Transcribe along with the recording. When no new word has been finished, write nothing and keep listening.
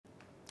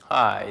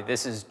Hi,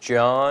 this is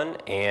John,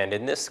 and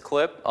in this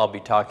clip I'll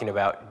be talking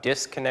about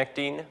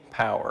disconnecting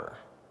power.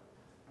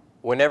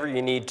 Whenever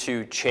you need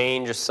to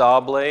change a saw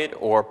blade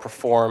or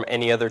perform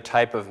any other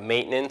type of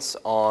maintenance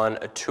on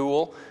a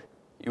tool,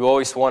 you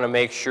always want to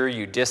make sure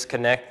you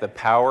disconnect the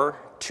power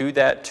to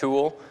that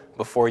tool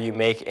before you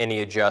make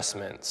any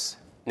adjustments.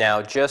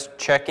 Now, just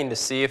checking to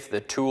see if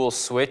the tool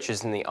switch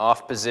is in the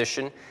off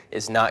position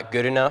is not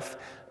good enough.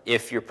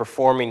 If you're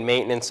performing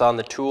maintenance on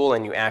the tool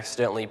and you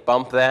accidentally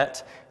bump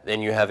that,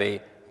 then you have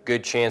a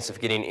good chance of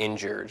getting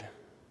injured.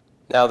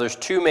 Now, there's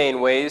two main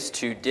ways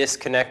to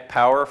disconnect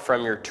power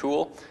from your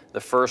tool.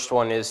 The first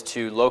one is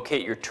to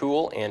locate your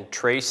tool and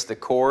trace the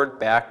cord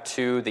back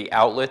to the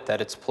outlet that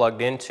it's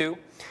plugged into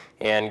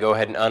and go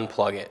ahead and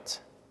unplug it.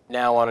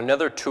 Now, on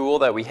another tool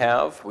that we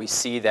have, we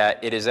see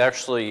that it is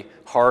actually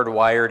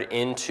hardwired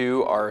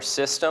into our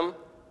system.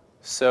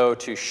 So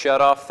to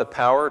shut off the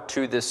power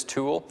to this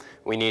tool,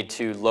 we need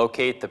to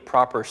locate the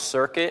proper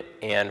circuit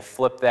and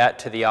flip that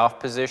to the off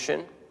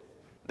position.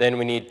 Then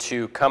we need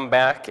to come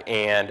back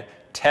and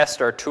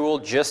test our tool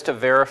just to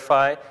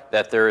verify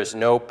that there is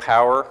no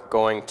power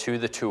going to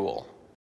the tool.